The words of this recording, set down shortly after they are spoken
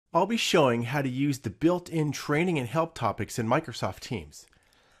I'll be showing how to use the built-in training and help topics in Microsoft Teams.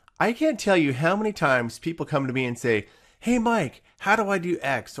 I can't tell you how many times people come to me and say, "Hey Mike, how do I do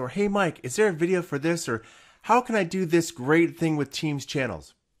X?" Or "Hey Mike, is there a video for this?" Or "How can I do this great thing with Teams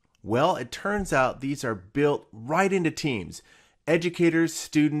channels?" Well, it turns out these are built right into Teams. Educators,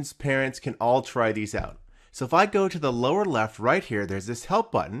 students, parents can all try these out. So if I go to the lower left right here, there's this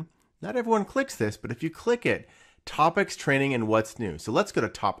help button. Not everyone clicks this, but if you click it, topics, training, and what's new. So let's go to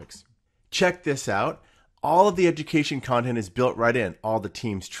topics. Check this out. All of the education content is built right in. All the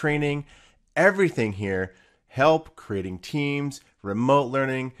Teams training, everything here. Help, creating teams, remote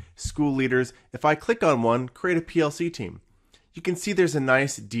learning, school leaders. If I click on one, create a PLC team. You can see there's a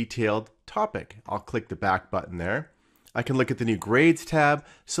nice detailed topic. I'll click the back button there. I can look at the new grades tab.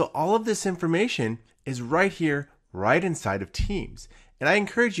 So all of this information is right here, right inside of Teams. And I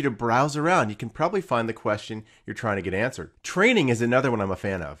encourage you to browse around. You can probably find the question you're trying to get answered. Training is another one I'm a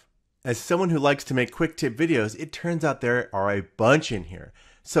fan of. As someone who likes to make quick tip videos, it turns out there are a bunch in here.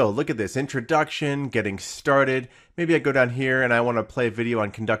 So look at this, introduction, getting started. Maybe I go down here and I want to play a video on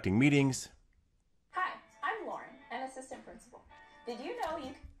conducting meetings. Hi, I'm Lauren, an assistant principal. Did you know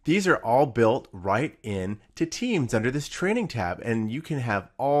you... These are all built right in to Teams under this training tab, and you can have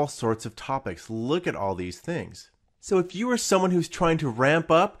all sorts of topics. Look at all these things. So if you are someone who's trying to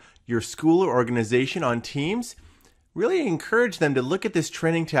ramp up your school or organization on Teams, really encourage them to look at this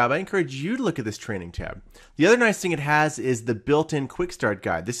training tab. I encourage you to look at this training tab. The other nice thing it has is the built-in Quick Start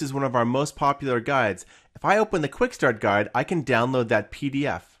Guide. This is one of our most popular guides. If I open the Quick Start Guide, I can download that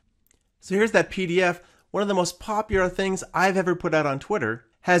PDF. So here's that PDF. One of the most popular things I've ever put out on Twitter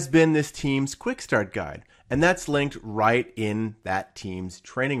has been this Teams Quick Start Guide. And that's linked right in that Teams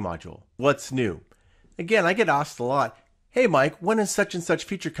training module. What's new? Again, I get asked a lot, "Hey Mike, when is such and such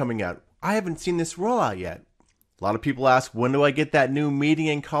feature coming out? I haven't seen this rollout yet." A lot of people ask, when do I get that new meeting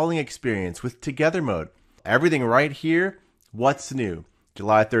and calling experience with Together mode? Everything right here. What's new?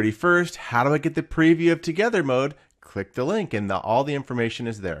 July 31st, how do I get the preview of Together mode? Click the link and all the information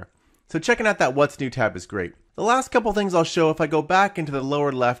is there. So checking out that What's New tab is great. The last couple things I'll show, if I go back into the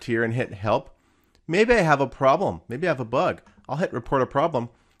lower left here and hit help, maybe I have a problem. Maybe I have a bug. I'll hit report a problem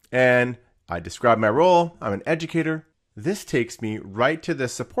and I describe my role. I'm an educator. This takes me right to the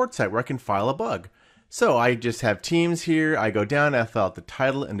support site where I can file a bug. So I just have Teams here. I go down, I fill out the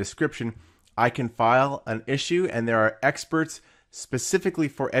title and description. I can file an issue, and there are experts specifically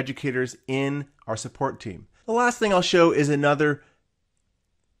for educators in our support team. The last thing I'll show is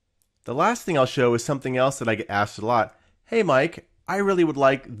something else that I get asked a lot. "Hey Mike, I really would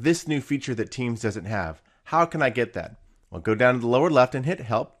like this new feature that Teams doesn't have. How can I get that?" Well, go down to the lower left and hit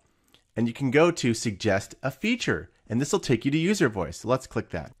help, and you can go to suggest a feature. And this will take you to User Voice. So let's click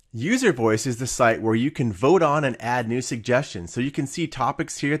that. User Voice is the site where you can vote on and add new suggestions. So you can see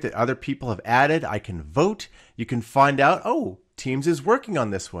topics here that other people have added. I can vote. You can find out, oh, Teams is working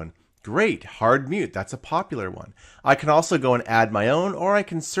on this one. Great, hard mute, that's a popular one. I can also go and add my own, or I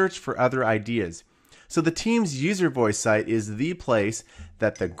can search for other ideas. So the Teams User Voice site is the place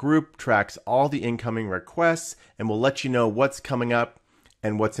that the group tracks all the incoming requests and will let you know what's coming up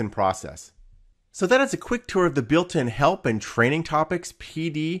and what's in process. So that is a quick tour of the built-in help and training topics,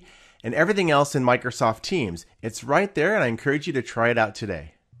 PD, and everything else in Microsoft Teams. It's right there, and I encourage you to try it out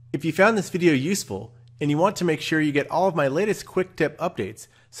today. If you found this video useful and you want to make sure you get all of my latest quick tip updates,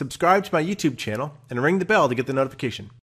 subscribe to my YouTube channel and ring the bell to get the notification.